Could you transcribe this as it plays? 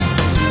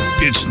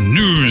It's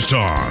news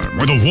time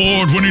with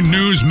award-winning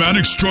newsman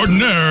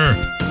extraordinaire,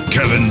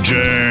 Kevin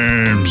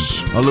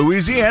James. A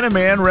Louisiana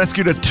man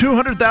rescued a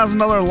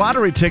 $200,000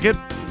 lottery ticket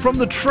from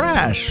the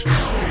trash.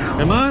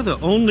 Am I the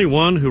only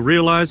one who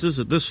realizes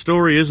that this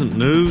story isn't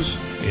news?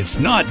 It's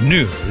not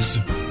news.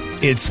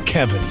 It's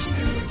Kevin's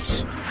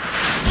news.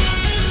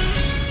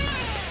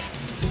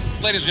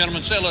 Ladies and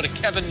gentlemen, say hello to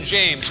Kevin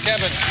James.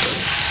 Kevin.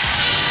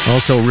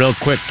 Also, real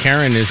quick,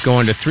 Karen is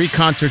going to 3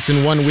 concerts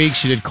in 1 week.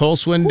 She did Cole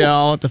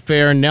Swindell at the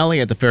fair, Nelly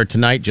at the fair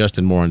tonight,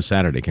 Justin Moore on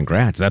Saturday.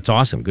 Congrats. That's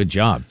awesome. Good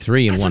job.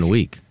 3 in 1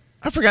 week.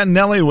 I forgot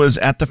Nelly was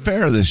at the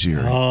fair this year.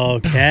 Oh,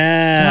 Kev.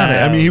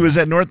 I mean, he was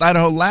at North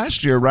Idaho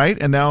last year, right?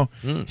 And now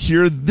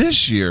here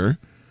this year.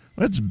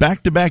 It's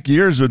back-to-back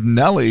years with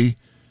Nelly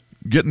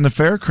getting the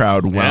fair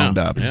crowd wound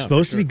up. You're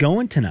supposed to be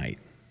going tonight.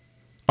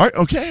 All right,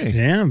 okay.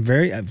 Yeah,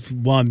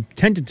 I'm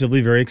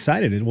tentatively very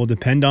excited. It will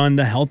depend on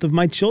the health of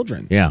my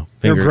children. Yeah.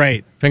 They're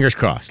great. Fingers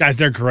crossed. Guys,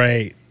 they're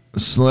great.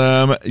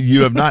 Slim,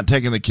 you have not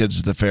taken the kids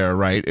to the fair,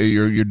 right?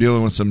 You're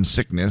dealing with some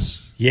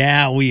sickness.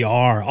 Yeah, we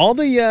are. All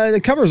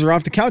the covers are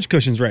off the couch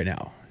cushions right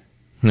now.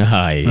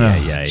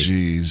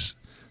 Jeez.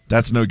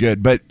 That's no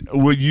good. But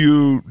do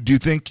you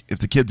think if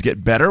the kids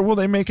get better, will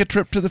they make a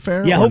trip to the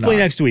fair? Yeah, hopefully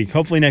not? next week.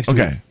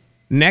 Okay.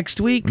 Next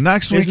week?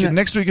 Next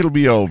week it'll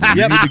be over.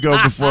 You need to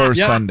go before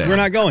Sunday. We're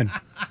not going.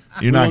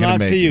 You're not going to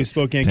make it. See you,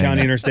 Spokane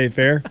County Interstate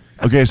Fair.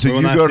 Okay, so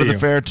you go to the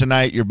fair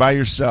tonight. You're by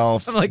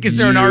yourself. Is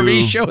there an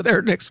RV show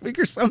there next week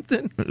or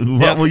something?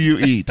 What will you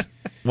eat?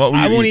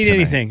 I won't eat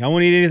anything. I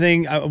won't eat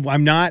anything.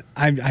 I'm not.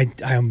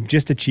 I'm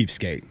just a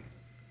cheapskate.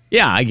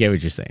 Yeah, I get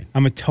what you're saying.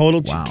 I'm a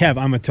total Kev.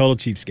 I'm a total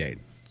cheapskate.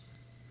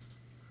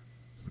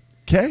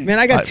 Okay, man,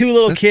 I got 2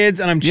 little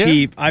kids and I'm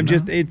cheap.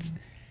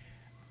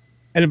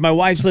 And if my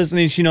wife's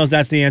listening, she knows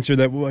that's the answer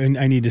that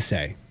I need to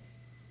say.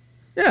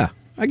 Yeah,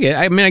 I get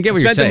what you're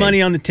saying. Spent the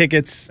money on the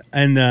tickets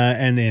and the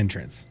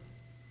entrance.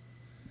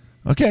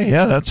 Okay,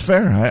 yeah, that's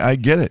fair. I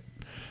get it.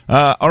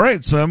 All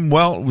right, Slim.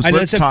 Well,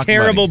 let's talk It's a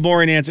terrible,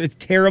 boring answer. It's a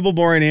terrible,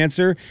 boring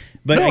answer.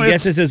 But I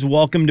guess it says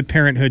 "Welcome to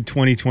Parenthood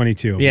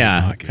 2022."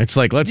 Yeah, it's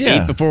like let's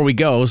eat before we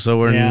go, so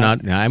we're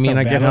not. I mean,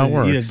 I get how it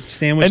works. Eat a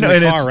sandwich in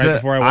the car right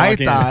before I walk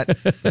in.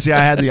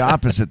 I had the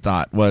opposite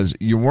thought. Was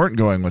you weren't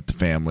going with the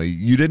family.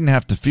 You didn't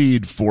have to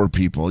feed 4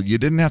 people. You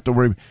didn't have to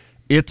worry.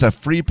 It's a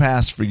free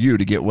pass for you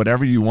to get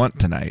whatever you want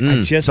tonight.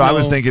 I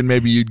was thinking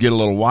maybe you'd get a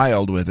little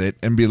wild with it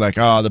and be like,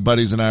 "Oh, the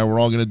buddies and I were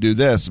all going to do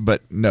this,"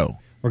 but no.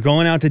 We're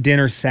going out to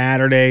dinner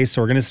Saturday,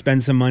 so we're going to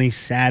spend some money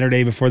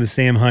Saturday before the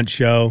Sam Hunt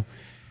show.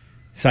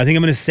 So I think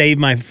I'm going to save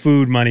my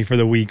food money for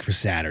the week for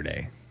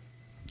Saturday.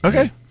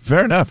 Okay,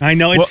 fair enough. I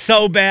know it's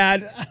so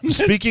bad.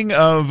 Speaking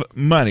of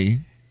money,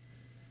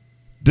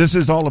 this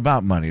is all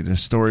about money.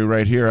 This story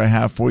right here I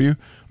have for you.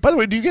 By the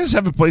way, do you guys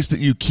have a place that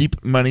you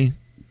keep money?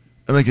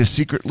 Like a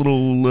secret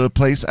little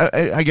place?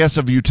 I guess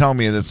if you tell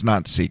me that's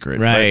not secret.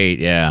 Right,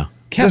 yeah.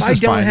 Kev, this is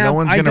fine. No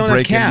one's going to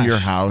break into your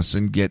house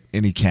and get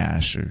any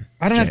cash.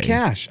 I don't have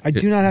cash. I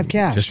do not have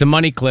cash. Just a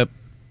money clip.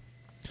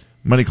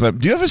 Money clip.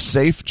 Do you have a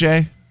safe,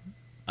 Jay?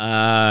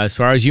 As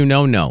far as you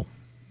know, no.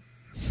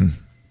 I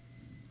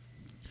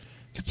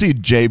could see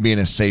Jay being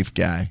a safe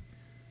guy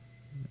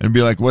and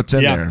be like, what's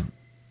in there?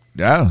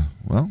 Yeah,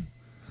 well,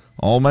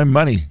 all my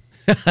money.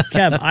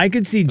 Kev, I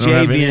could see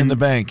Jay being in the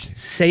bank.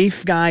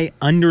 Safe guy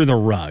under the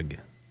rug.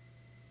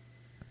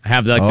 I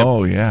have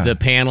the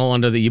panel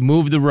under you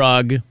move the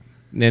rug,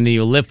 then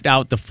you lift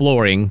out the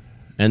flooring,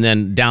 and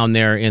then down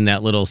there in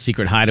that little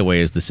secret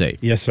hideaway is the safe.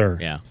 Yes, sir.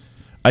 Yeah.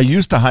 I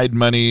used to hide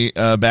money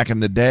back in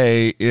the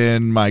day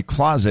in my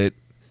closet.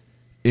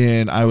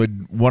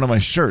 One of my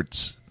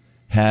shirts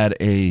had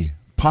a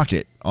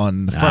pocket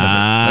on the front of it,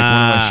 like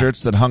one of my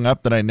shirts that hung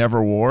up that I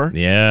never wore.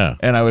 Yeah,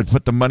 and I would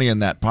put the money in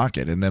that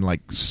pocket and then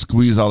like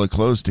squeeze all the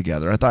clothes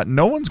together. I thought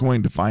no one's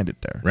going to find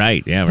it there.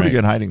 Right? Yeah, pretty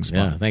good hiding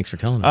spot. Yeah, thanks for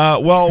telling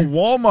us. Well,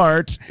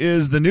 Walmart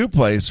is the new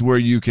place where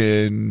you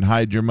can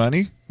hide your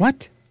money.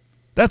 What?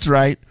 That's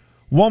right.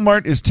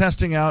 Walmart is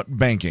testing out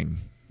banking.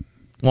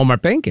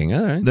 Walmart Banking,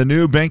 all right. The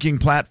new banking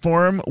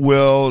platform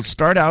will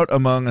start out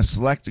among a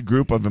select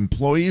group of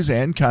employees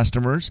and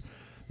customers.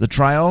 The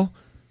trial,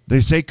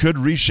 they say, could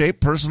reshape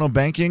personal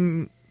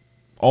banking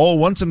all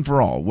once and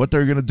for all. What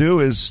they're going to do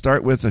is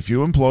start with a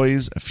few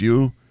employees, a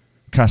few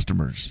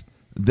customers.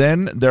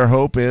 Then their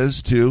hope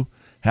is to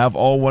have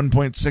all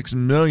 1.6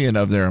 million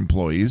of their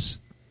employees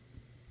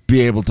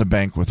be able to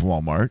bank with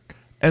Walmart,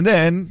 and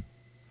then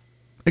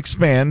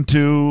expand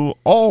to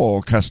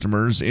all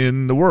customers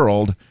in the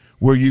world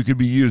where you could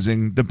be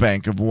using the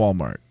bank of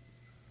Walmart.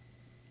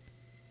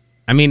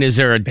 I mean, is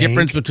there a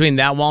difference between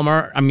that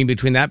Walmart? I mean,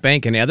 between that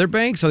bank and other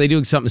banks? Are they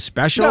doing something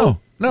special?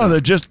 No,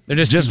 they're just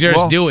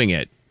doing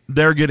it.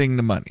 They're getting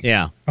the money.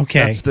 Yeah.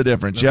 Okay. That's the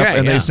difference. Okay, Yep.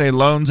 And they say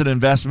loans and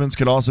investments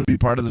could also be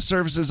part of the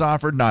services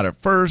offered, not at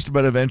first,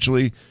 but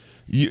eventually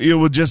it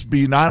will just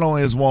be not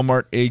only is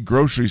Walmart a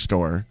grocery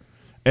store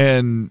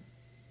and,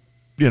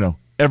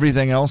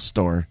 everything else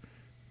store,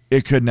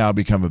 it could now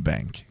become a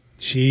bank.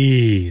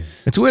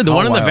 Jeez. It's weird. The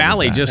one in the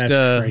valley That's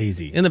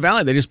crazy. In the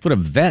valley, they just put a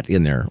vet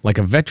in there, like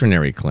a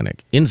veterinary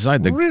clinic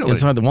inside the Really?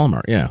 inside the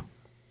Walmart. Yeah.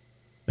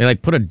 They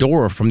like put a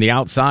door from the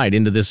outside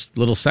into this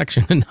little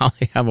section, and now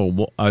they have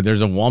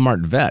there's a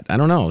Walmart vet. I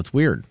don't know. It's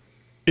weird.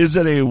 Is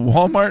it a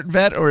Walmart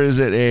vet or is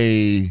it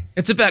a...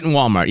 It's a vet in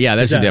Walmart. Yeah,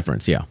 there's a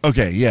difference. Yeah.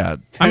 Okay, yeah.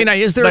 I mean,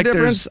 is there Like a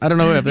difference? there's- I don't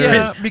know if there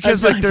is. Yeah,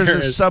 because there's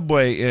a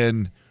Subway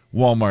in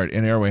Walmart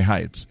in Airway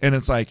Heights, and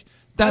it's like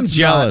I'm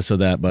jealous of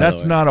that. By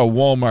that's the way. not a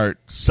Walmart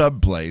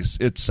sub place;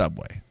 it's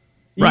Subway.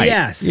 Right.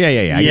 Yes. Yeah.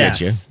 I Yes.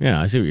 get you.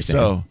 Yeah, I see what you're saying.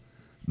 So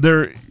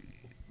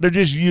they're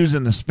just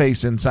using the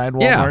space inside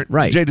Walmart. Yeah,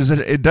 right. Jay,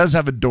 it does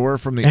have a door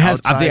from the it has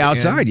outside? the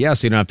outside, yeah,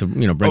 so you don't have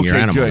to bring your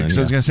animal good. in. So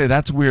I was yeah. going to say,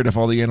 that's weird if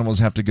all the animals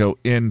have to go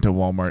into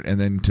Walmart and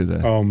then to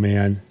the... Oh,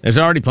 man. There's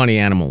already plenty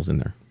of animals in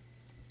there.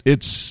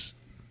 Does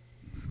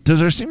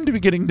there seem to be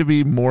getting to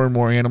be more and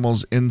more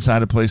animals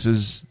inside of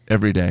places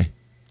every day?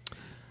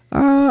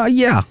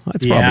 Yeah,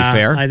 that's probably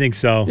fair. I think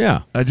so.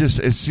 Yeah.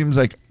 It seems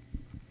like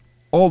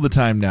all the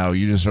time now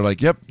you just are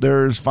like, yep,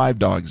 there's 5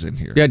 dogs in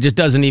here. Yeah, it just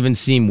doesn't even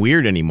seem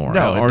weird anymore.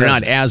 No, it or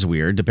not doesn't. as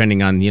weird,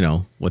 depending on,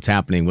 what's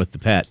happening with the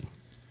pet.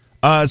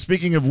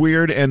 Speaking of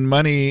weird and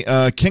money,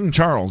 King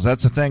Charles,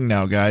 that's a thing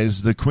now,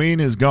 guys. The Queen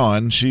is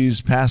gone.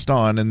 She's passed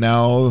on, and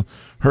now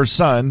her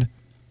son,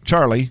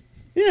 Charlie,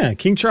 Yeah,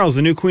 King Charles,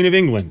 the new Queen of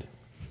England.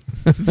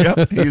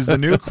 yep, he's the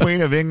new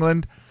Queen of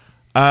England.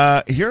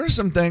 Here are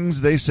some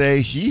things they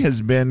say. He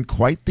has been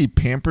quite the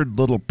pampered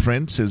little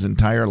prince his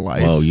entire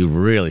life. Oh, you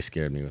really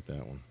scared me with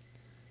that one.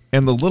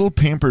 And the little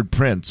pampered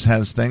prince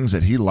has things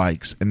that he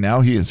likes, and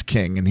now he is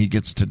king, and he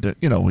gets to,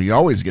 he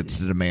always gets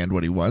to demand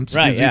what he wants.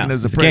 Right, yeah. Even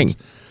as a He's a prince.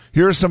 king.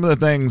 Here are some of the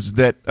things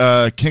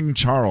that King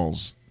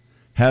Charles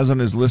has on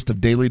his list of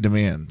daily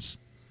demands.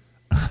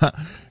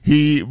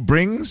 He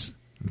brings,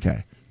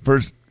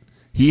 first,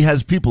 he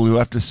has people who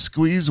have to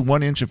squeeze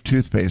 1 inch of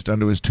toothpaste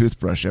onto his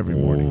toothbrush every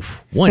morning.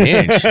 Oof. 1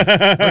 inch?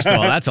 First of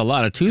all, that's a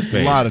lot of toothpaste.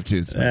 A lot of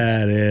toothpaste.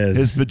 That is.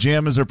 His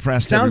pajamas are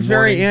pressed Sounds every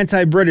very morning.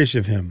 anti-British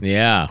of him.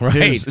 Yeah, right.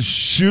 His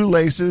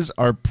shoelaces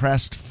are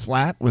pressed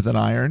flat with an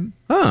iron.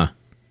 Huh.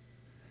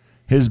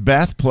 His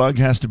bath plug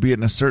has to be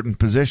in a certain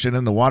position,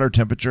 and the water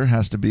temperature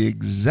has to be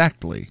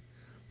exactly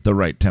the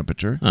right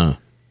temperature. Huh.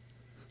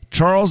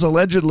 Charles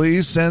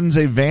allegedly sends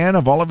a van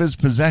of all of his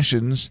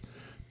possessions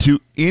to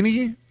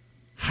any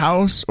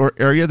house or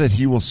area that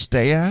he will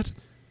stay at,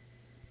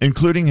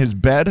 including his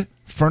bed,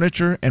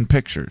 furniture, and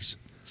pictures.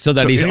 So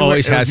that he anywhere-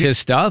 always if has he- his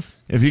stuff?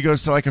 If he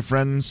goes to like a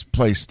friend's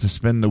place to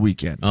spend the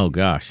weekend, Oh,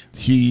 gosh.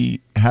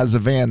 he has a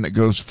van that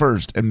goes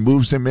first and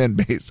moves him in,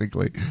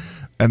 basically.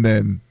 And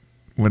then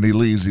when he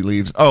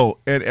leaves. Oh,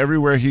 and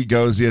everywhere he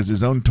goes, he has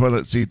his own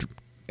toilet seat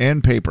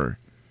and paper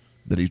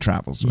that he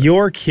travels with.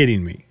 You're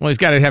kidding me. Well, he's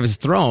got to have his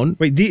throne.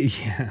 Wait,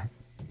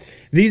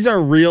 these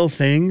are real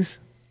things?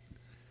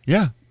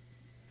 Yeah.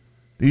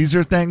 These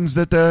are things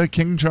that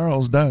King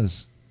Charles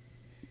does.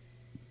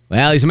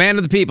 Well, he's a man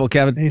of the people,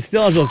 Kevin. And he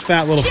still has those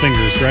fat little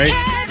fingers, right?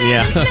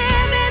 Yeah.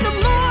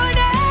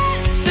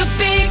 The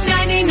big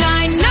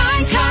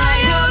 99.9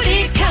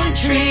 Coyote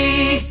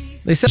Country.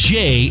 They said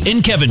Jay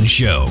and Kevin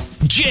Show.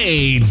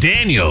 Jay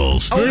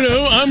Daniels.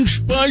 Hello, I'm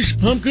Spice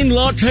Pumpkin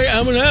Latte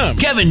M&M.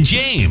 Kevin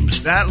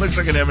James. That looks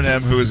like an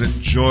M&M who is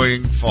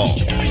enjoying fall.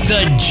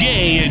 The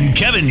Jay and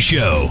Kevin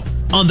Show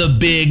on the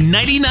big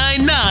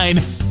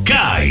 99.9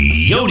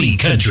 Coyote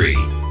Country.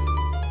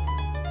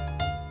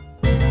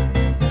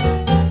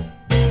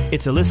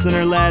 It's a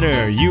listener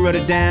letter. You wrote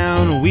it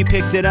down. We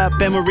picked it up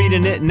and we're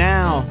reading it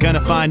now. Gonna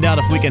find out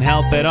if we can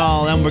help at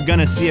all. And we're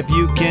gonna see if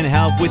you can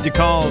help with your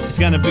calls. It's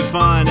gonna be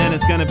fun and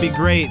it's gonna be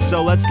great.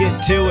 So let's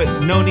get to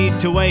it. No need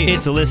to wait.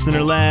 It's a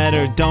listener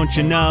letter, don't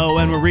you know?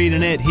 And we're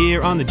reading it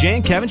here on the Jay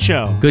and Kevin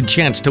Show. good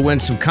chance to win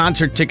some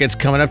concert tickets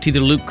coming up to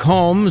either Luke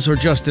Combs or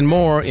Justin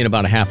Moore in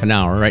about a half an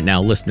hour. Right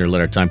now, listener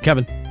letter time.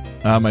 Kevin.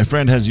 My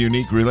friend has a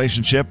unique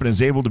relationship and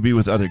is able to be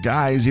with other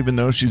guys even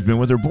though she's been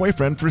with her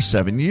boyfriend for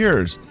 7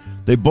 years.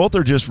 They both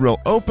are just real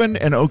open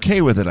and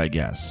okay with it, I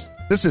guess.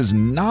 This is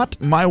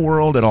not my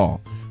world at all.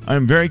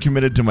 I'm very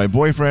committed to my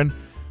boyfriend.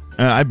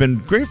 I've been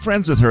great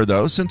friends with her,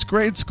 though, since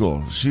grade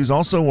school. She's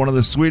also one of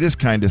the sweetest,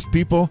 kindest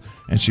people,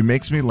 and she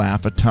makes me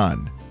laugh a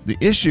ton. The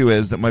issue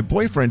is that my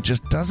boyfriend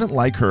just doesn't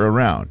like her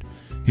around.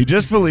 He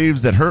just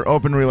believes that her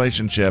open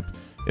relationship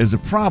is a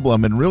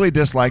problem and really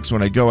dislikes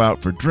when I go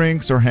out for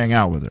drinks or hang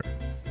out with her.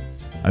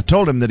 I've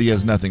told him that he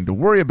has nothing to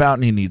worry about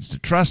and he needs to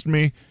trust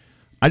me.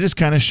 I just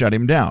kind of shut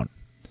him down.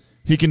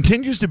 He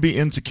continues to be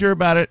insecure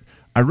about it.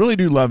 I really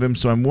do love him,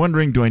 so I'm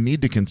wondering, do I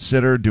need to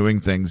consider doing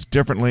things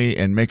differently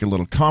and make a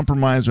little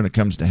compromise when it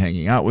comes to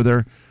hanging out with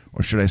her?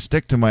 Or should I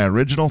stick to my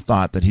original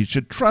thought that he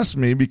should trust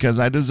me because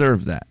I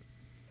deserve that?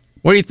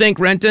 What do you think,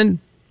 Renton?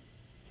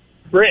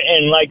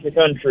 Britain like the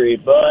country,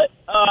 but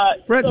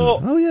Britain. So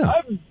Oh, yeah.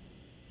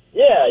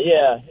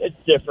 yeah, it's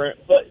different.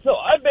 But so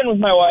I've been with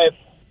my wife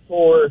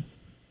for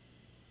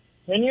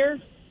 10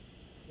 years,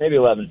 maybe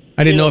 11.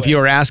 I didn't know if you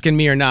were asking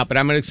me or not, but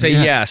I'm going to say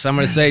yes. I'm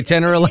going to say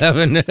 10 or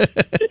 11.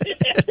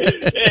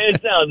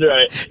 It sounds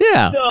right.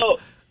 Yeah. So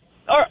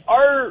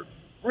our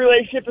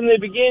relationship in the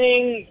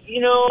beginning,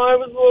 I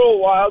was a little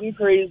wild and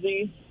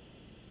crazy,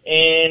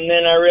 and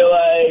then I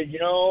realized,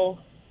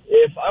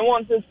 if I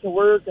want this to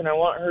work and I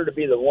want her to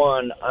be the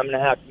one, I'm going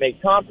to have to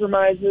make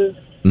compromises.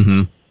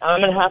 Mm-hmm.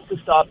 I'm going to have to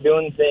stop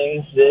doing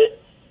things that,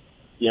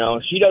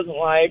 she doesn't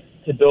like,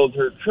 to build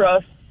her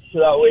trust, so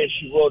that way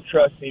she will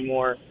trust me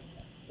more.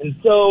 And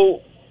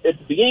so at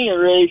the beginning of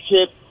the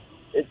relationship,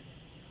 it's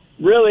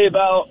really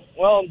about,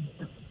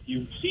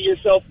 you see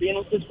yourself being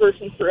with this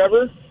person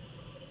forever?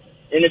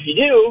 And if you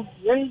do,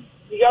 then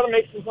you got to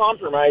make some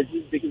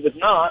compromises, because if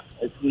not,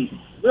 it's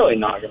really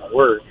not going to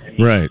work.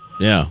 Right,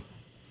 yeah.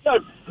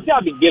 It's got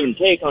to be give and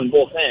take on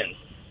both ends.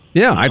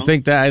 Yeah, I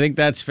think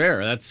that's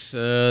fair. That's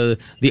the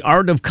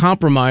art of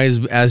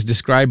compromise, as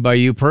described by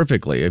you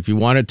perfectly. If you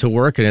want it to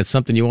work and it's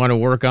something you want to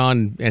work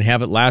on and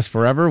have it last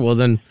forever, well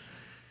then,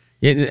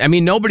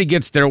 nobody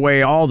gets their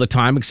way all the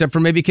time except for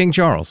maybe King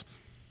Charles.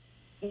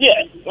 Yeah,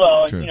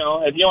 well, True.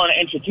 If you want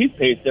an inch of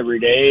toothpaste every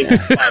day,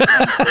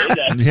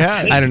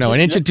 Yeah. I don't know. An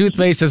inch of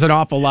toothpaste is an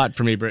awful lot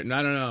for me, Britton.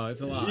 I don't know.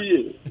 It's a lot.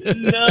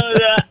 No,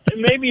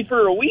 maybe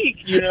for a week,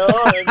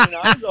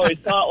 I was always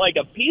taught like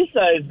a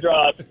pea-sized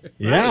drop.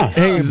 Yeah.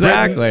 Hey,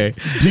 Exactly.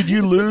 Did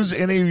you lose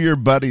any of your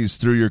buddies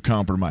through your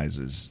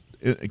compromises?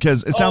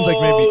 Because it sounds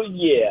like maybe.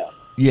 Yeah.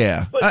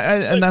 Yeah, But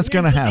and that's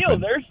going to here's the deal.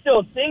 happen. They're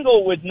still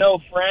single with no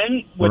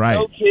friend, with Right.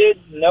 no kids,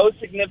 no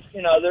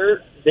significant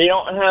other. They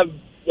don't have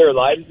their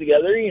lives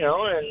together,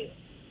 and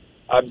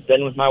I've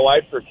been with my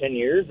wife for 10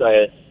 years.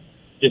 I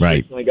just Right.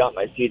 recently got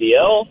my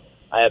CDL.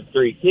 I have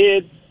 3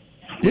 kids.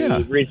 Yeah.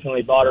 We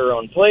recently bought our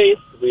own place.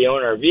 We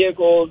own our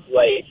vehicles.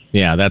 Like,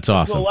 Yeah, that's that's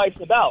awesome. what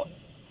life's about.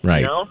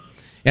 Right. You know?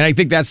 And I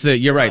think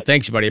you're right.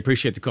 Thanks, buddy. I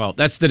appreciate the call.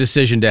 That's the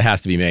decision that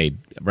has to be made,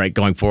 right,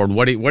 going forward.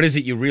 What is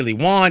it you really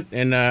want,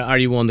 and are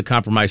you willing to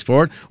compromise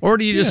for it? Or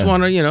do you just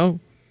want to,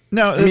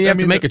 No, you have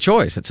to make a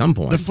choice at some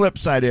point. The flip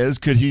side is,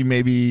 could he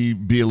maybe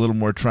be a little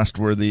more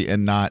trustworthy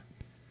and not?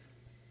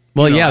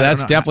 Well, I yeah, don't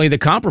that's know. definitely the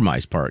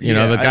compromise part. They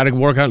got to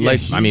work out.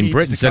 he needs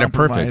Britton to said it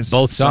perfect. compromise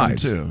Both some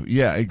sides. too.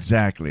 Yeah,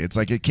 exactly. It's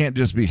like it can't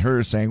just be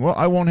her saying, "Well,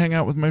 I won't hang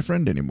out with my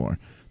friend anymore,"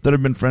 that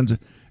have been friends.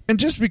 And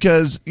just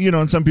because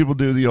and some people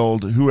do the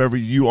old "whoever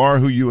you are,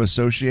 who you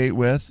associate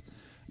with,"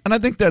 and I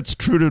think that's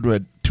true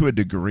to a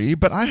degree.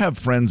 But I have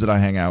friends that I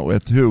hang out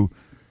with who,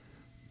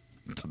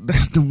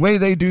 the way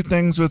they do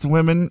things with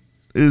women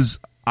is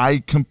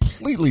I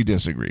completely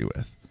disagree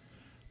with.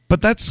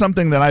 But that's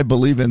something that I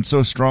believe in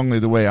so strongly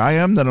the way I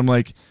am that I'm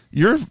like,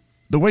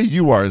 the way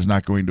you are is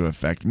not going to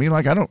affect me.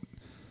 Like, I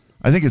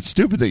think it's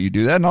stupid that you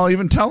do that. And I'll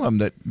even tell them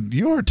that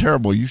you are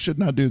terrible. You should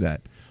not do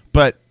that.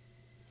 But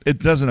it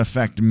doesn't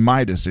affect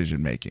my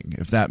decision making,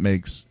 if that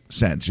makes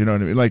sense. You know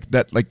what I mean? Like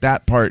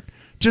that part,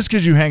 just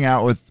because you hang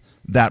out with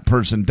that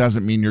person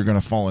doesn't mean you're going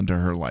to fall into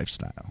her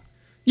lifestyle.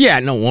 Yeah,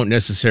 no, it won't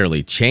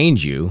necessarily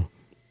change you.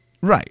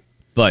 Right.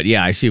 But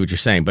yeah, I see what you're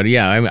saying. But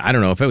yeah, I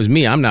don't know. If it was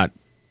me, I'm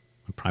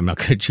probably not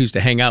going to choose to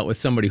hang out with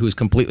somebody who's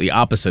completely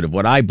opposite of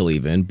what I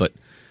believe in. But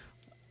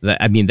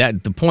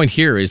the point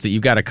here is that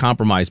you've got to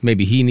compromise.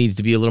 Maybe he needs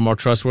to be a little more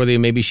trustworthy,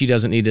 and maybe she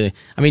doesn't need to.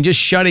 Just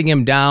shutting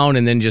him down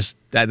and then just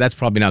that's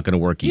probably not going to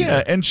work either.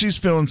 Yeah, and she's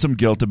feeling some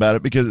guilt about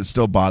it because it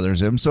still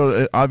bothers him.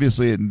 So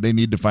obviously they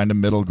need to find a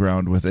middle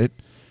ground with it.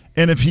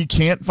 And if he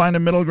can't find a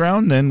middle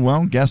ground, then,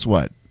 well, guess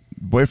what?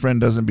 Boyfriend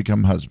doesn't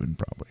become husband,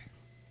 probably.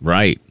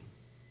 Right.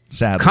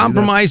 Sadly.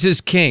 Compromise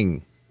is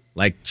king,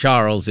 like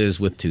Charles is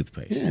with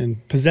toothpaste. Yeah,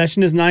 and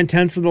possession is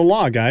 9/10 of the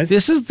law, guys.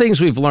 This is things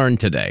we've learned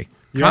today.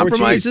 You are what you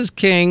Compromise eat. is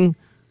king.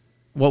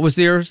 What was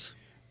yours?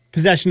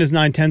 Possession is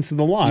 9/10 of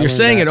the law. I You're learned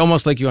saying that. it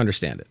almost like you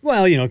understand it.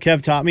 Well,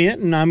 Kev taught me it,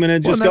 and I'm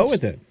going to just go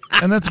with it.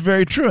 And that's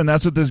very true. And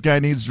that's what this guy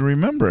needs to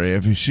remember.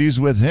 If she's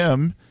with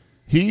him,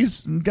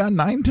 he's got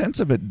 9/10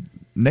 of it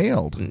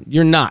nailed.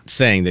 You're not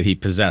saying that he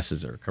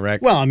possesses her,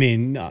 correct? Well,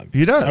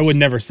 he does. I would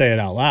never say it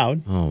out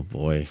loud. Oh,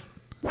 boy.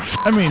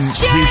 I mean,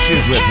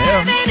 she's with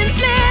him. Kevin and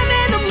Slim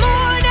in the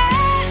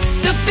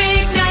morning. The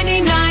big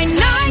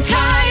 99.9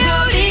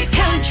 Coyote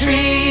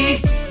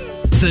Country.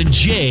 The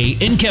Jay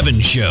and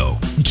Kevin Show.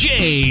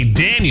 Jay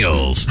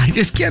Daniels. I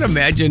just can't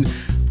imagine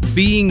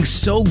being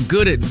so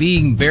good at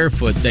being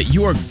barefoot that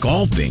you are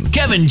golfing.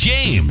 Kevin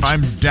James.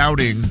 I'm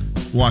doubting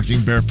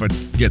walking barefoot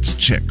gets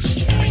chicks.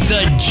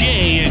 The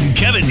Jay and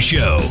Kevin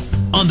Show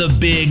on the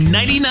big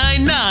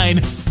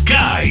 99.9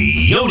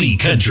 Coyote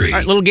Country. All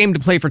right, little game to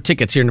play for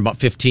tickets here in about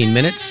 15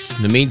 minutes.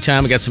 In the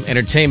meantime, we got some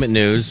entertainment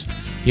news.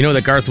 You know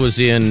that Garth was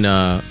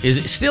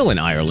is still in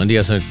Ireland. He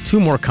has 2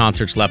 more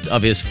concerts left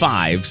of his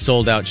 5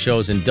 sold-out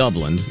shows in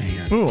Dublin.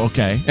 Oh,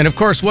 okay. And, of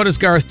course, what does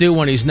Garth do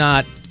when he's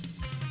not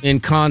in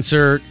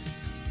concert?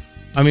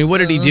 What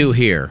did he do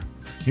here?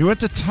 He went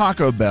to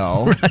Taco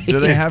Bell. Right. Do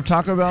they have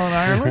Taco Bell in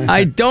Ireland?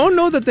 I don't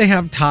know that they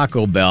have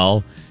Taco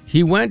Bell.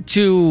 He went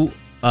to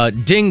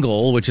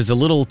Dingle, which is a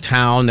little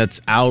town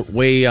that's out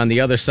way on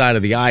the other side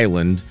of the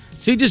island.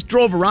 So he just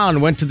drove around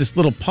and went to this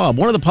little pub.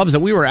 One of the pubs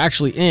that we were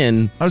actually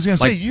in. I was going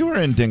to say, you were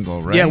in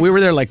Dingle, right? Yeah, we were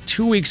there like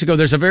 2 weeks ago.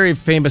 There's a very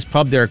famous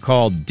pub there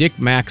called Dick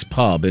Mac's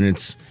Pub, and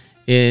it's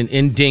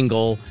in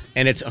Dingle,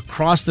 and it's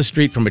across the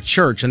street from a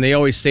church, and they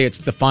always say it's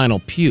the final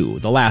pew,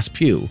 the last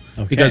pew,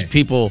 because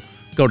people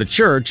go to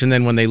church, and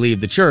then when they leave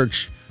the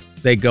church,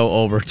 they go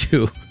over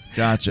to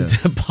gotcha.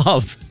 the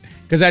pub.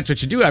 because that's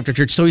what you do after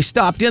church. So he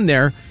stopped in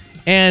there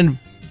and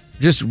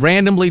just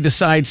randomly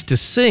decides to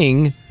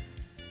sing.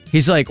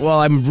 He's like, well,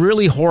 I'm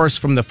really hoarse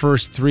from the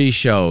first 3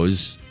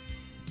 shows,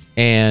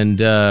 and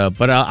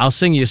but I'll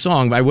sing you a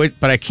song,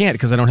 but I can't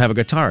because I don't have a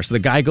guitar. So the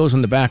guy goes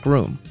in the back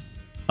room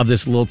of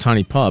this little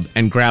tiny pub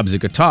and grabs a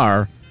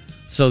guitar.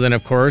 So then,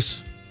 of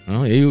course,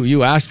 well,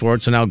 you asked for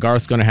it, so now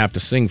Garth's going to have to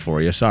sing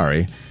for you.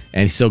 Sorry.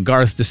 And so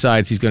Garth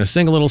decides he's going to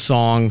sing a little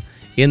song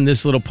in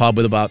this little pub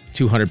with about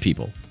 200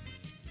 people.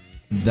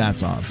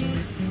 That's awesome.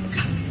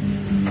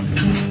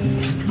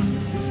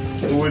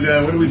 What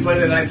do we play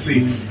tonight?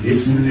 See,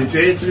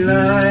 it's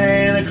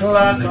 9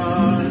 o'clock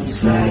on a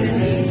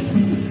Saturday.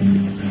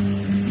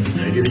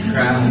 I get a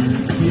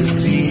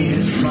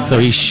crowd. So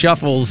he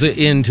shuffles it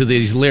into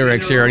these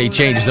lyrics here, and he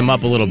changes them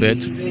up a little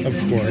bit. Of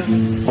course.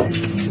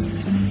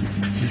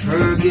 To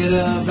forget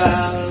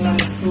about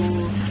life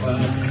or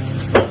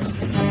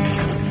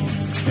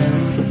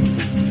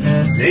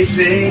they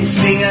say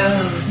sing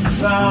us a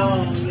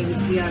song in the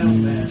piano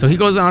man. So he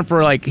goes on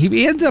for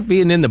he ends up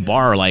being in the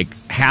bar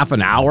half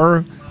an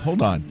hour.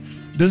 Hold on.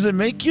 Does it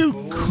make you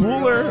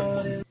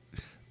cooler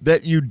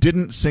that you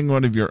didn't sing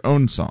one of your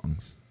own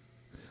songs?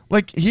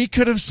 He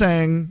could have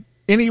sang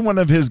any one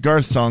of his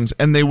Garth songs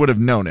and they would have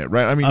known it,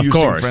 right? I mean, Of you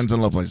course. sing Friends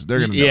and Love Places. They're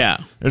going to know. Yeah.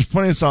 There's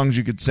plenty of songs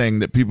you could sing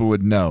that people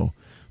would know.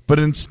 But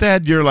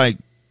instead, you're like,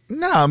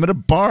 no, I'm at a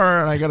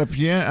bar and I got a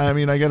piano. I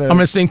mean, I got a. I'm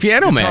going to sing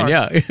Piano guitar.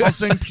 Man, yeah. I'll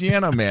sing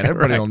Piano Man.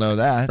 Everybody will know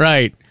that.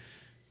 Right.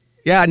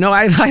 Yeah, no,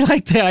 I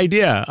like the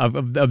idea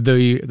of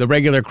the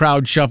regular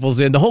crowd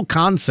shuffles in. The whole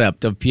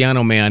concept of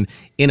Piano Man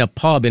in a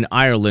pub in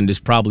Ireland is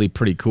probably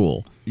pretty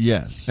cool.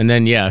 Yes. And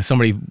then,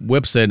 somebody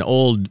whips an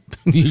old,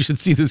 you should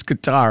see this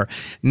guitar,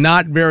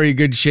 not very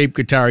good shape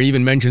guitar. He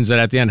even mentions that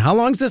at the end. How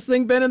long's this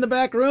thing been in the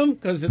back room?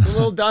 Because it's a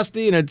little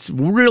dusty and it's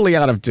really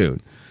out of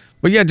tune.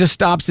 But yeah, just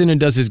stops in and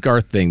does his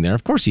Garth thing there.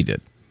 Of course he did.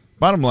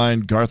 Bottom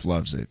line, Garth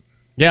loves it.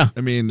 Yeah.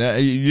 I mean,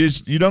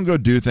 you don't go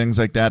do things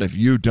like that if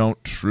you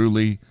don't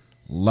truly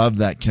love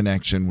that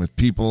connection with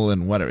people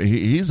and whatever.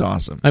 He's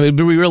awesome. I mean, it'd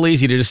be real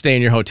easy to just stay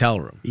in your hotel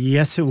room.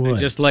 Yes, it would. And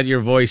just let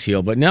your voice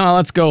heal. But no,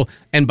 let's go.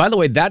 And by the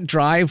way, that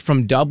drive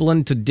from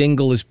Dublin to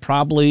Dingle is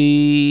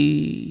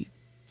probably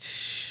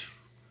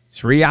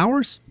 3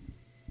 hours.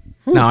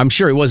 Now, I'm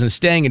sure he wasn't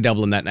staying in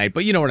Dublin that night,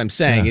 but you know what I'm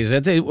saying is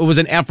that it was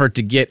an effort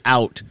to get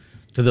out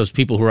to those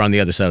people who are on the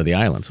other side of the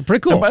island. So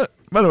pretty cool.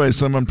 By the way,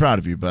 Slim, I'm proud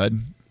of you, bud.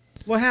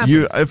 What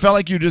happened? I felt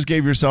like you just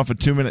gave yourself a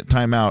 2-minute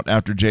timeout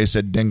after Jay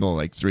said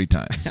dingle 3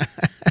 times.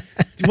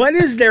 What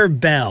is their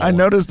bell? I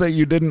noticed that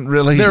you didn't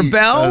really. Their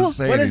bell?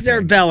 Say What is their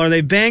anything. bell? Are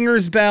they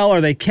Banger's Bell? Are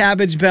they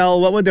Cabbage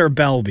Bell? What would their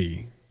bell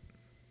be?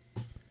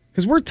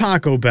 Because we're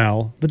Taco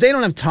Bell, but they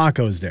don't have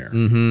tacos there.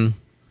 Mm-hmm.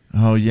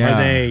 Oh, yeah. Are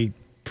they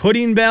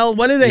Pudding Bell?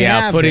 What do they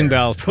have? Yeah, Pudding there?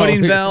 Bell.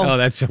 Pudding Bell. Oh,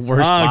 that's the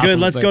worst. Oh, good.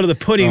 Let's go to the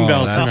Pudding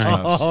Bell that's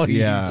tonight. tough.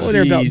 Yeah. What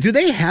their bell? Do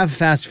they have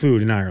fast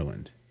food in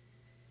Ireland?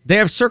 They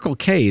have Circle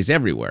K's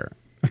everywhere.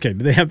 Okay,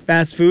 do they have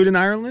fast food in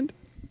Ireland?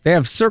 They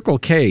have Circle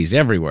K's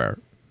everywhere.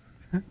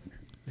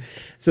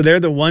 So they're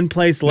the one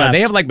place left. No,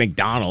 they have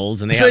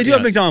McDonald's, and So they do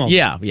have McDonald's?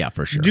 Yeah,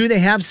 for sure. Do they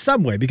have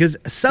Subway? Because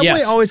Subway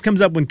Yes. always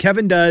comes up when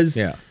Kevin does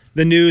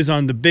the news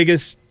on the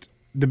biggest,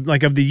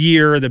 of the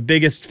year, the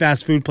biggest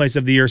fast food place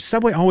of the year.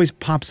 Subway always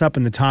pops up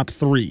in the top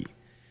 3.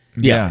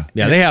 Yeah,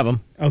 they have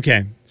them.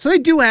 Okay, so they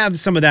do have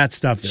some of that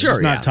stuff there. Sure,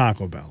 It's not yeah.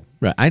 Taco Bell.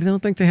 Right. I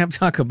don't think they have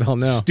Taco Bell,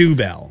 no. Stew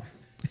Bell.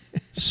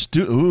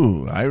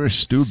 Irish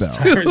stew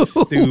bell.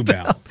 Stew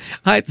Bell.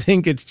 I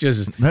think it's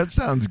just... That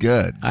sounds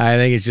good. I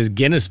think it's just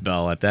Guinness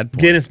Bell at that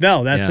point. Guinness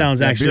Bell. That Yeah.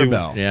 sounds Yeah, actually... beer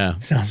bell. Yeah.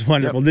 Sounds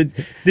wonderful. Did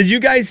you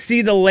guys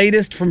see the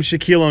latest from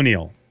Shaquille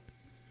O'Neal?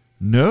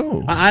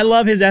 No. I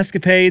love his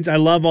escapades. I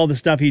love all the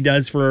stuff he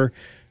does for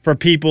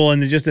people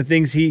and just the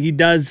things he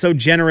does. So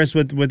generous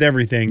with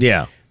everything.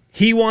 Yeah.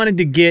 He wanted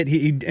to get,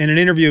 in an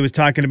interview, he was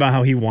talking about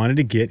how he wanted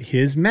to get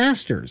his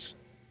master's.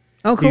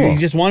 Oh, cool. He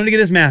just wanted to get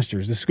his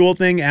master's. The school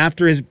thing,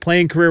 after his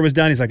playing career was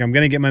done, he's like, I'm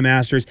going to get my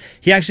master's.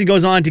 He actually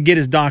goes on to get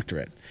his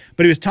doctorate.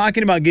 But he was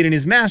talking about getting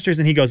his master's,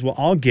 and he goes, well,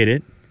 I'll get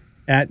it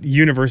at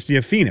University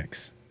of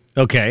Phoenix.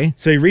 Okay.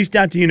 So he reached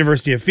out to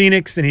University of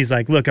Phoenix, and he's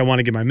like, look, I want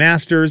to get my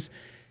master's.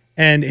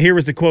 And here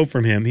was the quote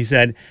from him. He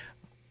said,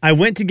 I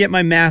went to get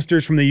my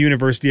master's from the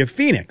University of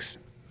Phoenix.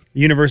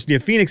 University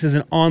of Phoenix is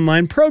an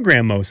online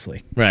program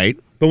mostly. Right.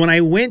 But when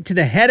I went to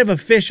the head of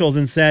officials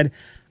and said,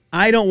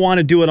 I don't want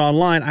to do it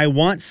online, I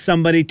want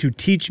somebody to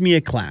teach me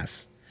a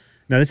class.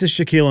 Now, this is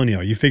Shaquille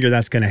O'Neal. You figure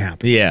that's going to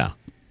happen. Yeah.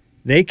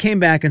 They came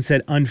back and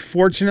said,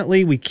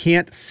 unfortunately, we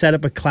can't set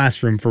up a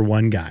classroom for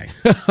one guy.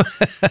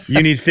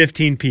 You need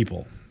 15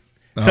 people.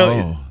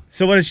 So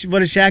what does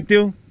Shaq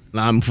do?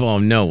 I'm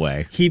full. No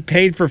way. He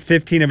paid for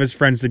 15 of his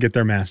friends to get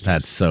their master's.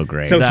 That's so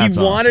great. So That's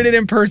he wanted awesome. it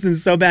in person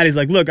so bad. He's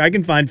like, look, I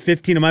can find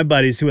 15 of my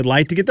buddies who would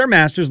like to get their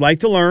master's, like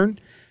to learn.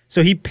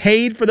 So he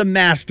paid for the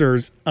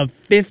masters of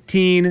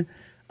 15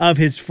 of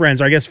his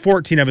friends, or I guess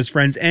 14 of his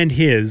friends and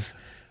his,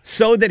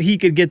 so that he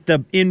could get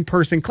the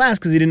in-person class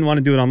because he didn't want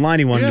to do it online.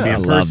 He wanted to be I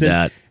in love person.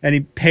 that. And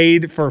he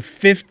paid for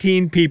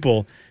 15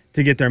 people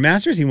to get their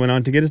master's. He went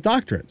on to get his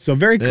doctorate. So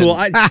very cool.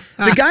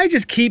 The guy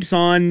just keeps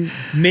on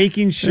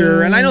making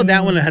sure, and I know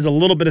that one has a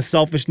little bit of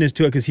selfishness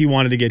to it because he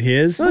wanted to get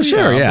his. Oh,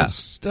 sure, yeah.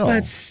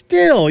 But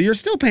still, you're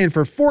still paying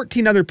for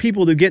 14 other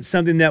people to get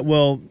something that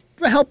will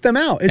help them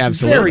out. It's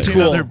Absolutely. very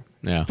cool.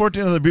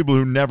 14 other people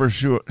who never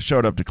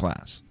showed up to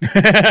class. There's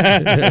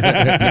that,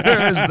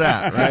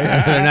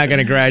 right? They're not going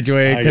to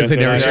graduate because they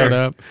never showed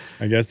up.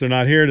 I guess they're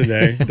not here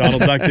today.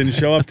 Donald Duck didn't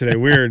show up today.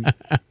 Weird.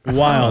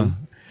 Wild.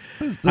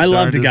 I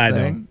love the guy,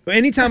 though.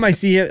 Anytime I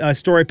see a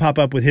story pop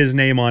up with his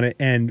name on it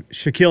and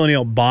Shaquille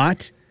O'Neal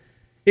bought,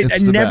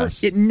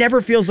 it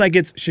never feels like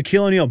it's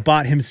Shaquille O'Neal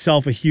bought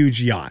himself a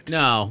huge yacht.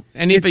 No.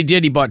 And if he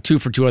did, he bought 2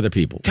 for 2 other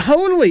people.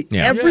 Totally.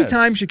 Yeah. Every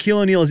time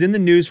Shaquille O'Neal is in the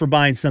news for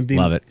buying something,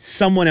 Love it.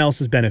 someone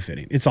else is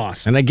benefiting. It's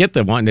awesome. And I get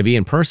the wanting to be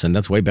in person.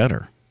 That's way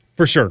better.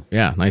 For sure.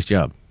 Yeah, nice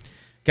job.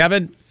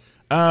 Kevin?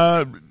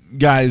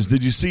 Guys,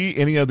 did you see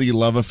any of the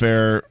love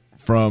affair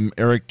from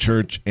Eric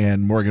Church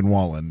and Morgan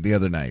Wallen the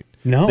other night?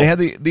 No. They had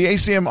the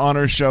ACM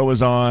Honors show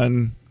was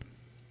on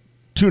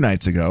 2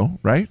 nights ago,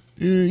 right?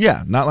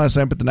 Yeah, not last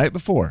night, but the night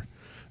before.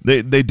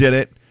 They did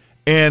it.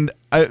 And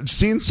I've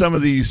seen some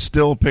of these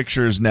still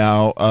pictures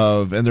now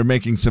and they're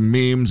making some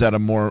memes out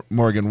of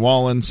Morgan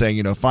Wallen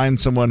saying, find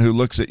someone who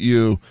looks at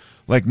you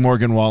like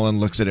Morgan Wallen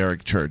looks at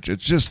Eric Church.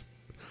 It's just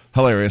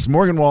hilarious.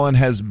 Morgan Wallen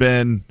has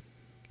been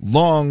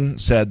long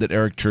said that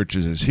Eric Church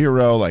is his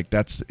hero. Like,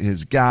 that's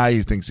his guy.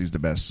 He thinks he's the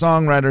best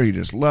songwriter. He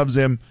just loves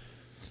him.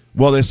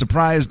 Well, they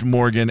surprised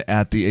Morgan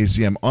at the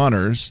ACM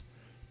Honors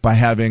by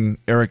having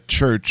Eric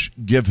Church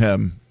give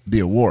him the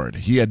award.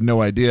 He had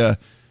no idea.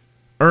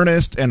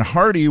 Ernest and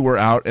Hardy were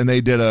out, and they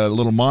did a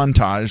little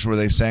montage where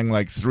they sang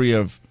like 3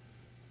 of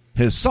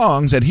his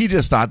songs, and he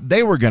just thought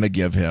they were going to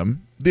give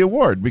him the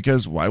award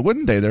because why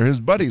wouldn't they? They're his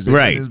buddies. They've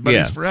been his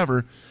buddies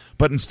forever.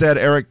 But instead,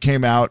 Eric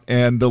came out,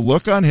 and the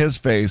look on his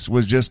face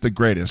was just the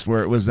greatest,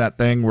 where it was that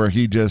thing where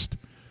he just,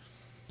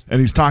 and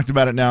he's talked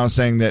about it now,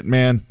 saying that,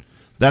 man,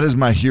 that is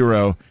my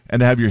hero, and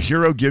to have your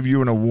hero give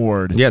you an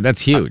award. Yeah,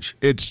 that's huge.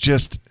 It's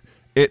just,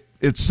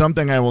 it's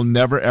something I will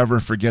never,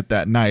 ever forget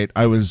that night.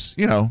 I was,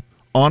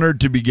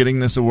 honored to be getting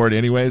this award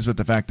anyways, but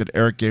the fact that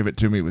Eric gave it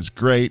to me was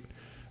great.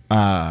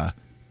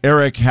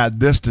 Eric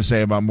had this to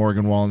say about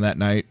Morgan Wallen that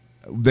night.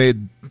 They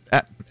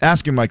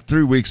asked him like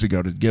 3 weeks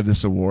ago to give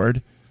this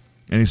award,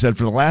 and he said,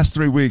 for the last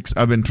 3 weeks,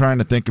 I've been trying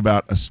to think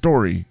about a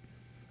story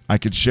I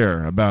could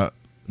share about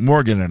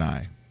Morgan and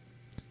I.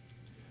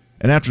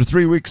 And after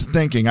 3 weeks of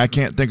thinking, I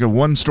can't think of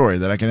one story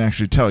that I can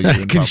actually tell you.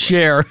 I can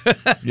share.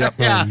 Yep.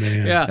 Yeah,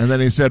 yeah. And then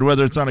he said,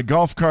 whether it's on a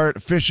golf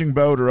cart, fishing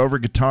boat, or over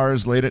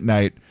guitars late at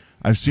night,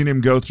 I've seen him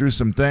go through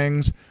some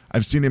things.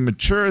 I've seen him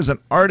mature as an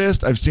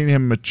artist. I've seen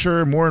him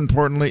mature, more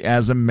importantly,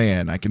 as a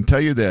man. I can tell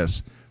you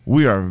this.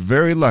 We are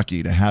very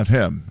lucky to have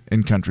him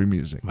in country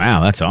music.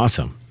 Wow, that's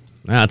awesome.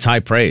 That's high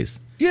praise.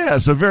 Yeah,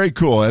 so very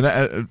cool.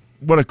 And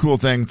what a cool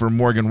thing for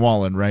Morgan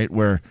Wallen, right?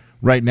 Where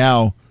right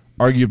now,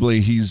 arguably,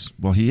 he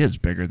is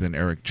bigger than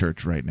Eric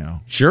Church right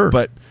now. Sure.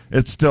 But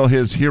it's still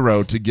his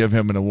hero to give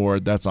him an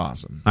award. That's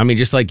awesome. I mean,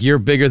 just like you're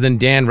bigger than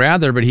Dan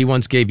Rather, but he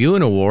once gave you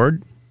an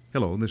award.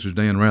 Hello, this is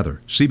Dan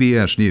Rather,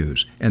 CBS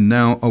News, and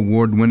now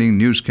award-winning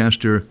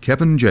newscaster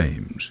Kevin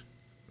James.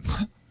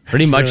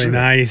 Pretty much really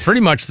nice.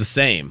 Pretty much the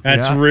same.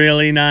 That's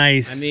really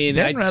nice. I mean,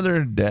 Dan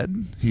Rather dead?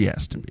 He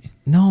has to be.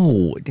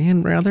 No,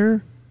 Dan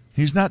Rather?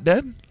 He's not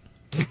dead?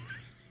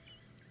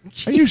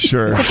 Are you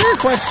sure? It's a fair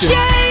question.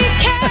 Jay,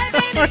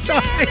 Kevin, and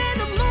Slim in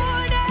the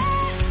morning.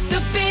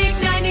 The big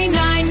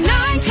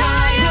 99.9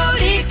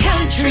 Coyote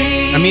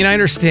Country. I mean, I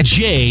understand.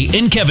 Jay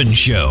and Kevin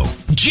Show.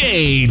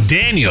 Jay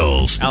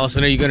Daniels.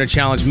 Allison, are you going to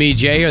challenge me,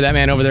 Jay, or that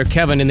man over there,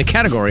 Kevin, in the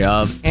category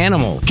of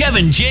animals?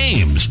 Kevin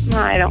James. No,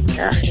 I don't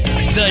care.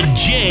 The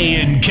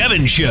Jay and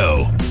Kevin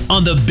Show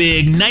on the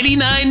big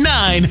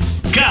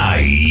 99.9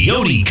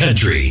 Coyote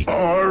Country.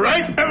 All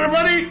right,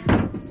 everybody,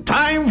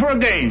 time for a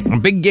game. A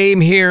big game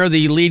here.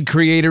 The lead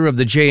creator of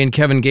the Jay and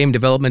Kevin Game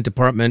Development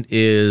Department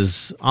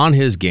is on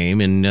his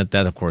game, and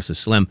that, of course, is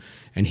Slim.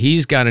 And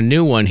he's got a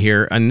new one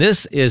here, and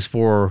this is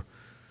for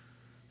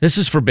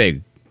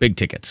big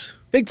tickets.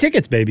 Big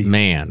tickets, baby.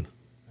 Man.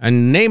 And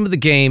the name of the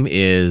game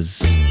is...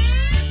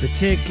 The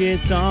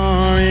tickets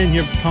are in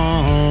your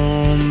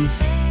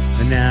palms,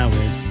 and now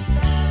it's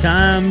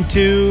time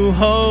to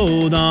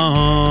hold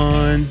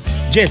on.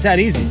 Jay, it's that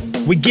easy.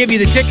 We give you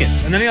the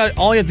tickets, and then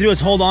all you have to do is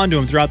hold on to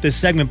them throughout this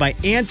segment by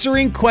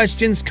answering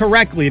questions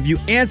correctly. If you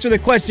answer the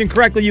question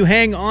correctly, you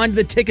hang on to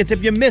the tickets.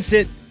 If you miss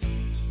it,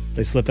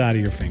 they slip out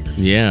of your fingers.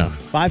 Yeah.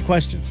 5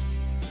 questions.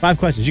 5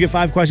 questions. You get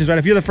 5 questions right.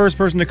 If you're the first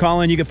person to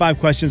call in, you get 5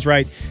 questions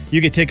right. You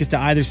get tickets to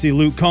either see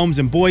Luke Combs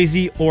in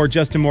Boise or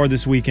Justin Moore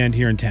this weekend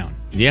here in town.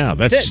 Yeah,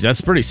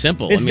 that's pretty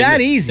simple. It's that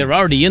easy. They're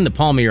already in the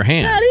palm of your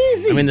hand. That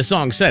easy. I mean, the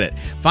song said it.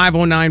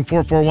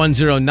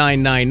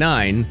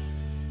 509-441-0999.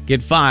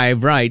 Get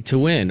 5 right to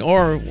win,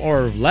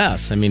 or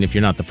less. I mean, if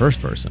you're not the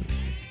first person.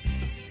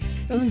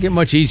 Doesn't get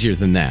much easier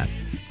than that.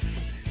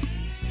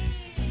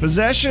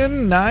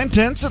 Possession,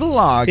 9/10 of the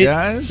law,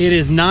 guys. It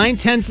is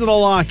 9/10 of the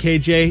law,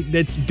 KJ.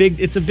 That's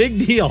big. It's a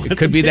big deal. It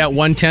could be that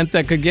 1/10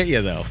 that could get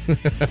you, though.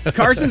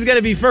 Carson's going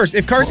to be first.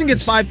 If Carson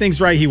gets 5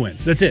 things right, he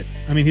wins. That's it.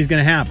 I mean, he's going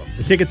to have them.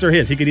 The tickets are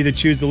his. He could either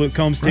choose the Luke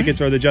Combs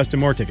tickets or the Justin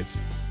Moore tickets.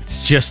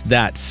 It's just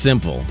that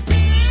simple.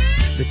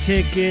 The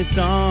tickets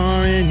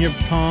are in your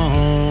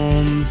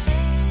palms,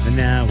 and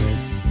now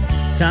it's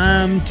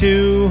time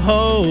to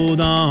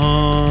hold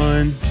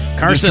on.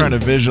 I'm just trying to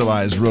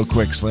visualize real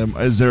quick, Slim.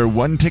 Is there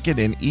one ticket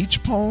in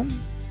each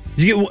palm?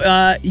 You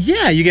get,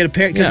 you get a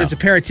pair because it's a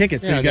pair of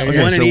tickets. So you got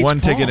one in each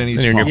palm. ticket in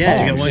each palm.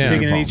 Yeah, you got one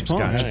ticket in each palm.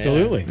 Gotcha.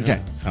 Absolutely. Okay,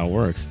 that's how it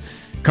works.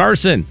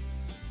 Carson,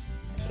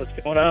 What's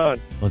going on?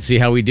 let's see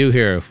how we do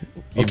here.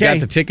 You've Okay. got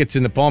the tickets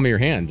in the palm of your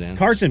hand, man.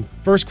 Carson,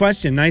 first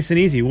question, nice and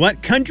easy.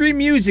 What country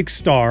music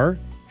star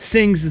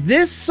sings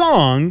this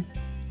song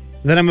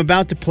that I'm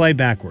about to play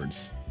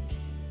backwards?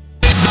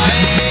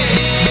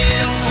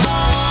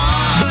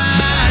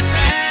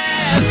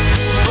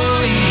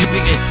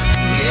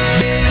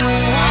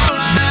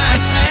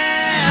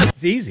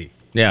 It's easy.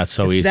 Yeah, it's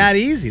so It's easy. that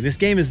easy. This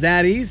game is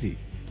that easy.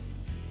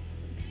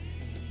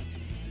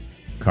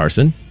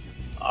 Carson?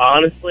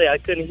 Honestly, I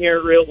couldn't hear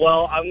it real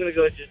well. I'm going to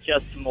go with just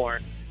Justin Moore.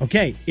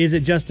 Okay, is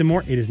it Justin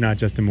Moore? It is not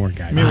Justin Moore,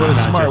 guys. I mean, what a It's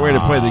not smart Justin way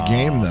to play the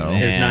game, though.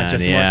 It is not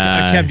Justin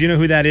yeah. Moore. Kev, do you know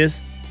who that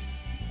is?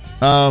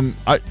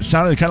 It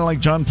sounded kind of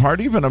like John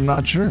Party, but I'm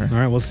not sure. All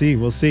right, we'll see.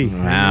 We'll see.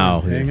 Wow.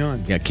 Hang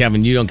on. Yeah,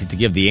 Kevin, you don't get to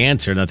give the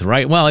answer. That's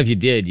right. Well, if you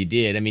did, you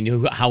did. I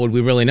mean, how would we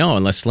really know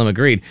unless Slim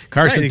agreed?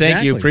 Carson, Right,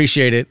 thank you. exactly.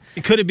 Appreciate it.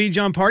 Could it be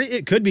John Party?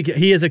 It could be.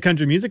 He is a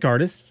country music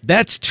artist.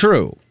 That's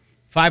true.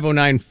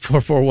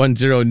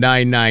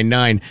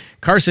 509-441-0999.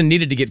 Carson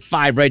needed to get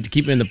 5 right to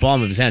keep him in the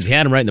palm of his hands. He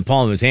had them right in the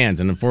palm of his hands,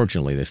 and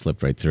unfortunately, they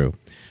slipped right through.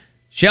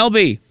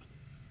 Shelby.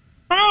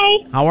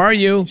 Hi. How are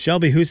you?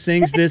 Shelby, who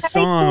sings this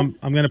song?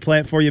 I'm going to play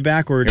it for you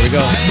backwards. Here we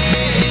go.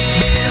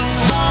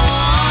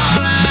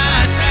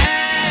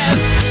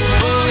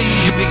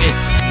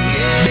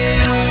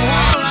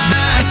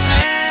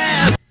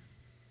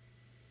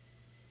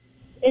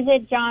 Is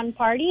it John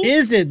Party?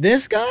 Is it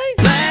this guy?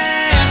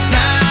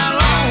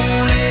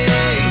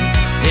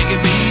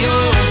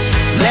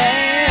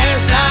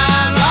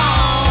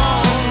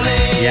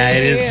 Yeah,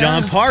 it is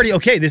John Party.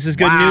 Okay, this is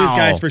good Wow. news,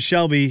 guys, for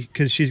Shelby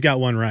because she's got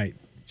one right.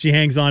 She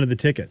hangs on to the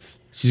tickets.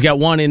 She's got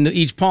one in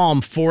each palm.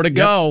 4 to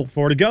go.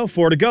 4 to go.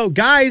 4 to go.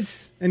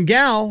 Guys and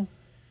gal,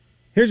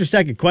 here's your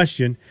second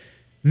question.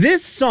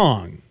 This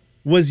song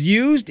was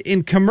used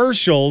in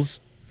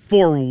commercials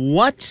for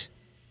what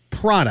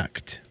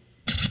product?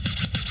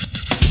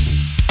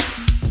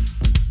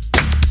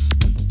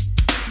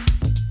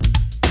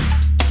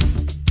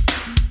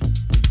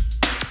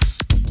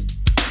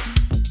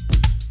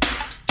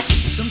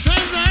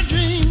 Sometimes I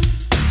dream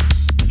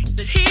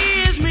that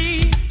he is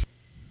me.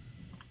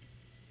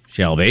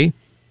 Shelby.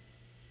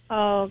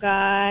 Oh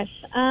gosh.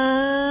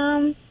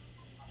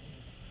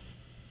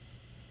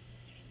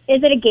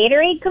 Is it a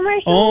Gatorade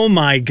commercial? Oh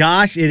my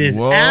gosh, it is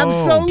Whoa.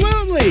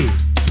 absolutely.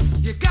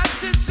 You got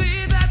to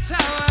see that's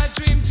how I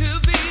dream to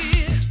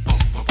be.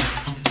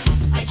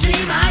 I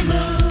dream I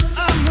move.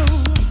 I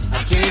move.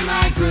 I dream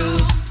I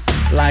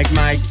groove. Like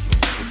Mike.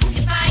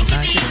 If I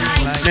could be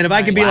like Man, if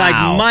I could be like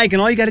Wow. Mike,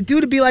 and all you got to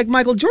do to be like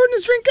Michael Jordan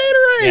is drink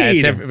Gatorade. Yeah,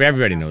 it's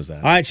everybody knows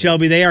that. All right,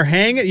 Shelby, they are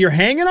hanging. You're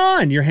hanging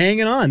on. You're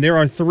hanging on. There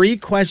are 3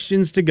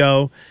 questions to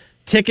go.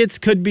 Tickets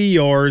could be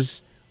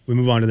yours. We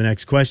move on to the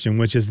next question,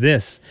 which is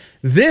this.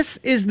 This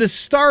is the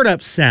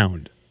startup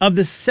sound of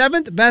the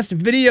 7th best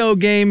video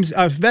games,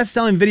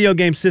 best-selling video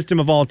game system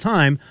of all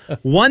time,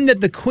 one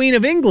that the Queen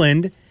of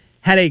England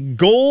had a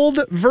gold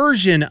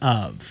version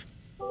of.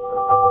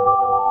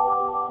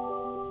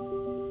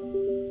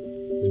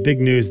 It's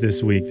big news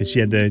this week that she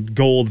had the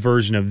gold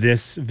version of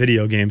this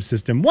video game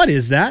system. What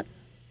is that?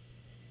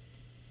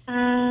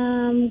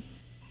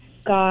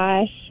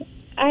 Gosh,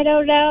 I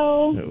don't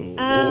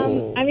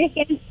know. I'm just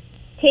gonna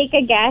take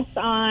a guess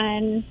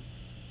on.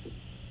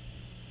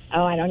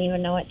 Oh, I don't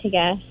even know what to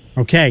guess.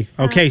 Okay.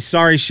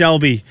 Sorry,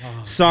 Shelby.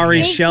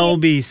 Sorry,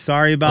 Shelby.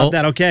 Sorry about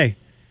that. Okay.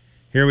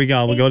 Here we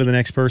go. We'll go to the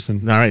next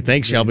person. All right.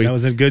 Thanks, Shelby. That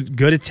was a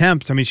good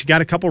attempt. I mean, she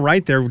got a couple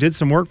right there. Did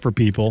some work for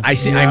people. I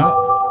see.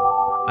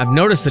 I've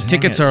noticed the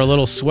tickets are a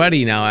little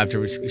sweaty now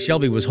after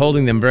Shelby was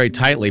holding them very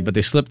tightly, but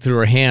they slipped through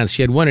her hands.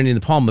 She had one in the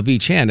palm of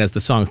each hand, as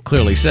the song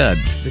clearly said.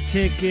 The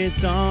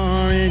tickets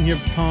are in your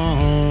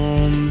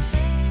palms,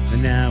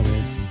 and now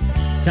it's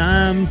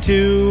time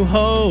to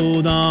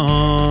hold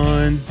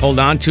on. Hold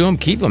on to them,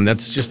 keep them.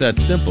 That's just that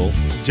simple.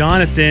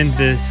 Jonathan,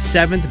 the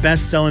 7th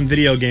best-selling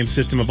video game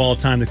system of all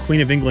time, the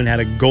Queen of England had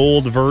a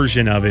gold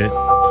version of it.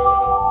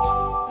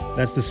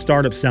 That's the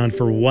startup sound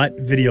for what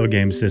video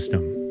game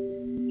system?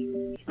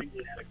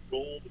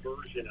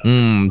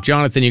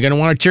 Jonathan, you're going to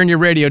want to turn your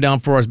radio down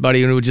for us,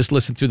 buddy, and we'll just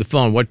listen through the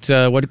phone.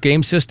 What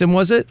game system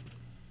was it?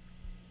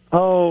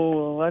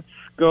 Oh, let's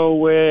go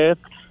with.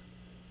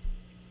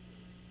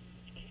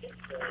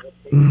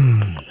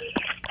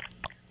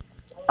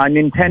 A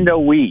Nintendo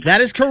Wii.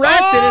 That is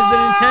correct. It is the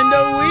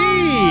Nintendo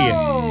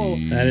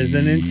Wii. That is the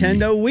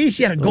Nintendo Wii.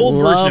 She had a gold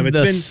version of it.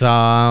 Love the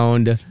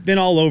sound. It's been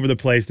all over the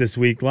place this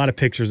week. A lot of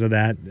pictures of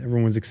that.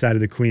 Everyone's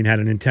excited the Queen had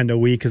a Nintendo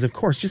Wii because, of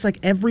course, just like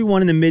everyone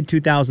in the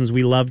mid-2000s,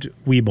 we loved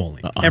Wii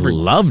bowling.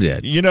 Everyone loved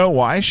it. You know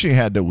why she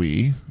had to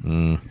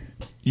Wii?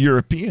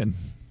 European.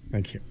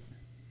 Thank you.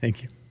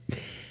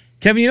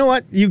 Kevin, you know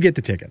what? You get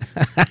the tickets.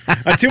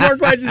 2 more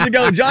questions to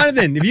go.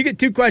 Jonathan, if you get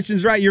 2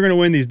 questions right, you're going to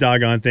win these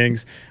doggone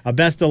things.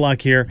 Best of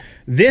luck here.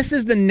 This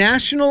is the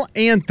national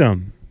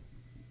anthem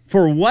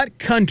for what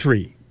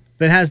country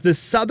that has the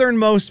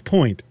southernmost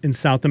point in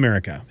South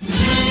America?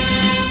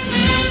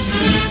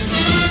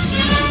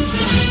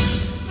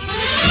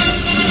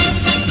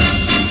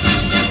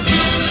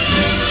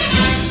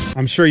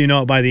 I'm sure you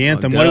know it by the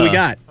anthem. What do we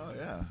got?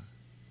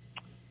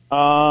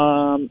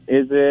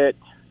 Is it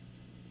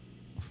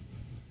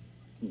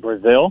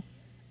Brazil?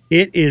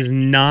 It is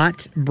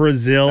not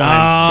Brazil. I'm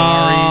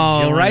sorry,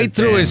 Jonathan. Right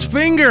through his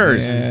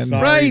fingers.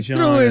 Sorry, Right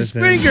through his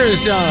Jonathan.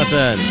 fingers,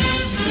 Jonathan.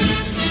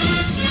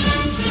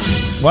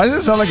 Why does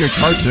it sound like a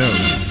cartoon?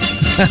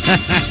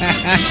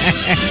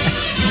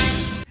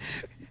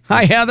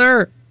 Hi,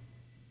 Heather.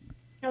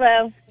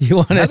 Hello. You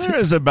want Heather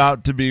is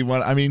about to be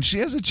one. I mean, she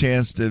has a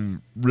chance to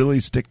really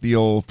stick the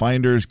old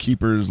finders,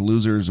 keepers,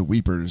 losers,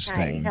 weepers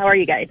thing How are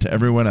you guys? to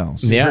everyone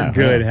else. We're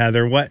good,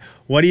 Heather. What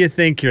do you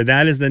think here?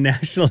 That is the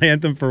national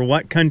anthem for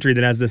what country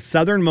that has the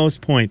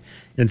southernmost point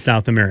in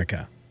South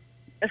America?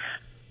 I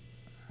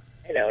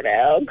don't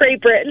know.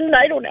 Great Britain.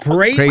 I don't know.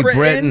 Great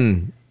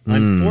Britain. Mm.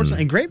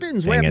 Unfortunately, and Great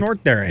Britain's way Dang up it.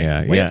 north there.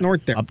 Yeah, way yeah. up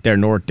north there. Up there,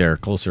 north there,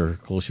 closer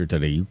to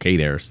the UK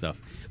there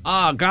stuff.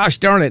 Oh, gosh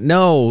darn it.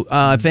 No.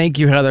 Thank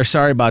you, Heather.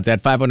 Sorry about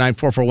that.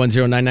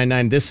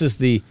 509-441-0999.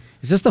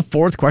 Is this the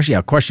fourth question?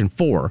 Yeah, question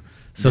 4.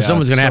 So Yeah,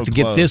 someone's going to have so to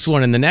get close. this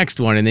one and the next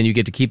one, and then you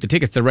get to keep the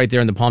tickets. They're right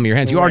there in the palm of your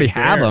hands. You They're already right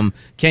have there. them.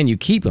 Can you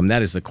keep them?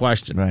 That is the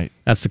question. Right.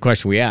 That's the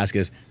question we ask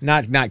is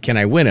not can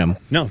I win them?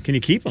 No, can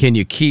you keep them? Can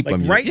you keep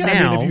Like them? right Yeah,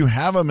 now. I mean, if you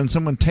have them and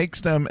someone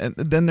takes them and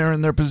then they're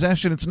in their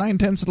possession, it's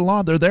 9/10 of the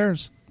law. They're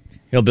theirs.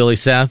 Hillbilly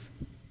Seth?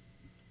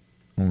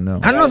 Oh, no.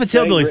 I don't know if it's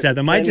Hillbilly Seth.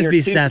 It might just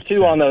be Seth.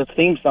 Two on those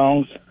theme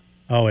songs.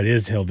 Oh, it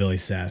is Hillbilly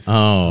Seth.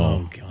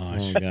 Oh,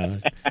 gosh. Oh,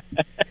 God.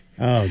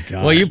 Oh,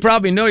 gosh. Well, you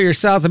probably know your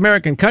South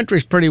American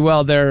countries pretty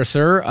well there,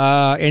 sir.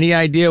 Any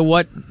idea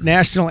what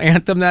national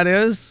anthem that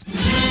is?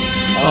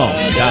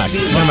 Oh, gosh.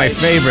 It's one of my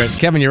favorites.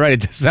 Kevin, you're right.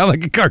 It does sound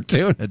like a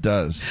cartoon. It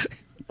does.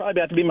 Probably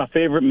have to be my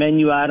favorite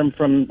menu item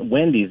from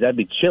Wendy's. That'd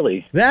be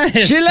chili. That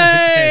is, Chile!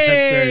 That's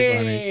very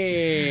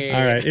funny.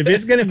 All right. If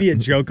it's going to be a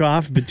joke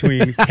off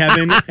between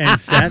Kevin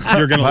and Seth,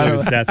 you're going to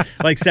lose, Seth.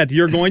 Like, Seth,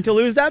 you're going to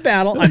lose that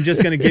battle. I'm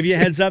just going to give you a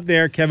heads up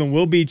there. Kevin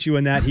will beat you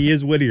in that. He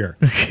is wittier.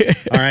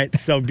 All right.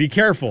 So be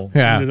careful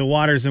into the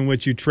waters in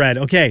which you tread.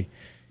 Okay.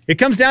 It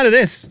comes down to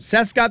this.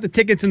 Seth's got the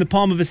tickets in the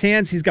palm of his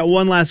hands. He's got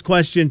one last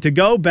question to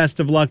go.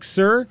 Best of luck,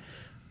 sir.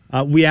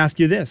 We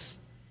ask you this.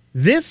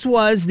 This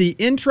was the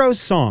intro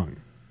song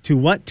to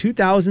what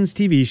 2000s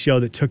TV show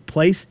that took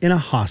place in a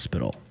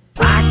hospital?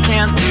 I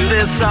can't do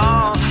this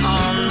all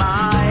on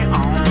my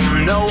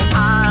own. No,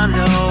 I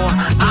know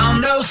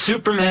I'm no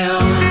Superman.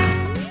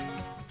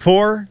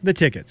 For the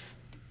tickets.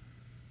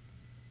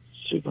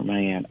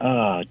 Superman.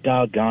 Oh,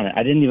 doggone it.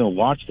 I didn't even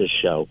watch this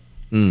show.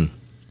 Mm.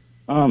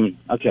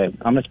 Okay.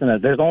 I'm just going to,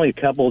 there's only a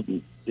couple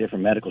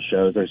different medical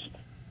shows. Let's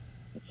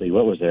see,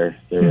 what was there?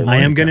 I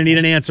am going to need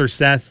an answer,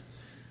 Seth.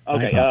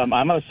 Okay. I'm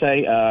going to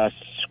say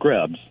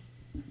Scrubs.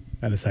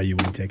 That is how you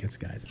win tickets,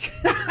 guys.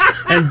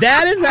 And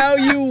that is how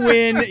you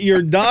win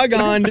your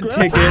doggone tickets.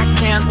 I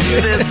can't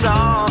do this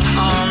all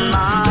on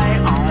my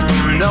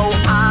own. No,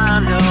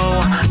 I know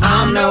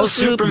I'm no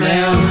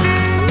Superman.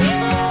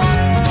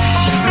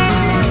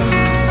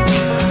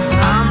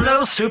 I'm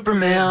no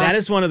Superman. That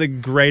is one of the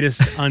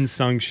greatest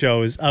unsung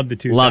shows of the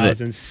 2000s. Love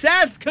it.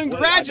 Seth,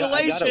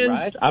 congratulations. I got it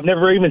right. I've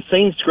never even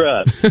seen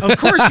Scrubs. Of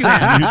course you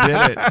have. You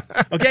did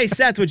it. Okay,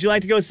 Seth, would you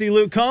like to go see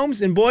Luke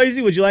Combs in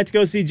Boise? Would you like to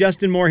go see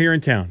Justin Moore here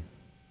in town?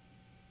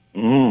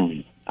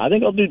 I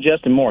think I'll do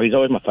Justin Moore. He's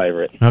always my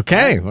favorite.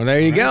 Okay, well,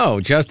 there you go.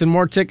 Justin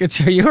Moore tickets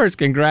are yours.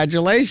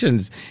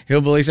 Congratulations.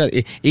 Hillbilly said,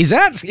 is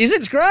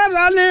it Scrubs?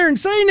 I've never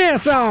seen that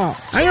song.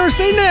 I never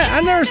seen that.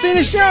 I've never seen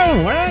a show.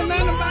 What ain't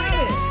nothing about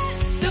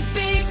it? The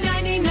big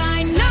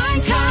 99.9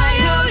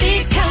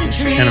 Coyote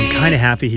Country. And I'm kind of happy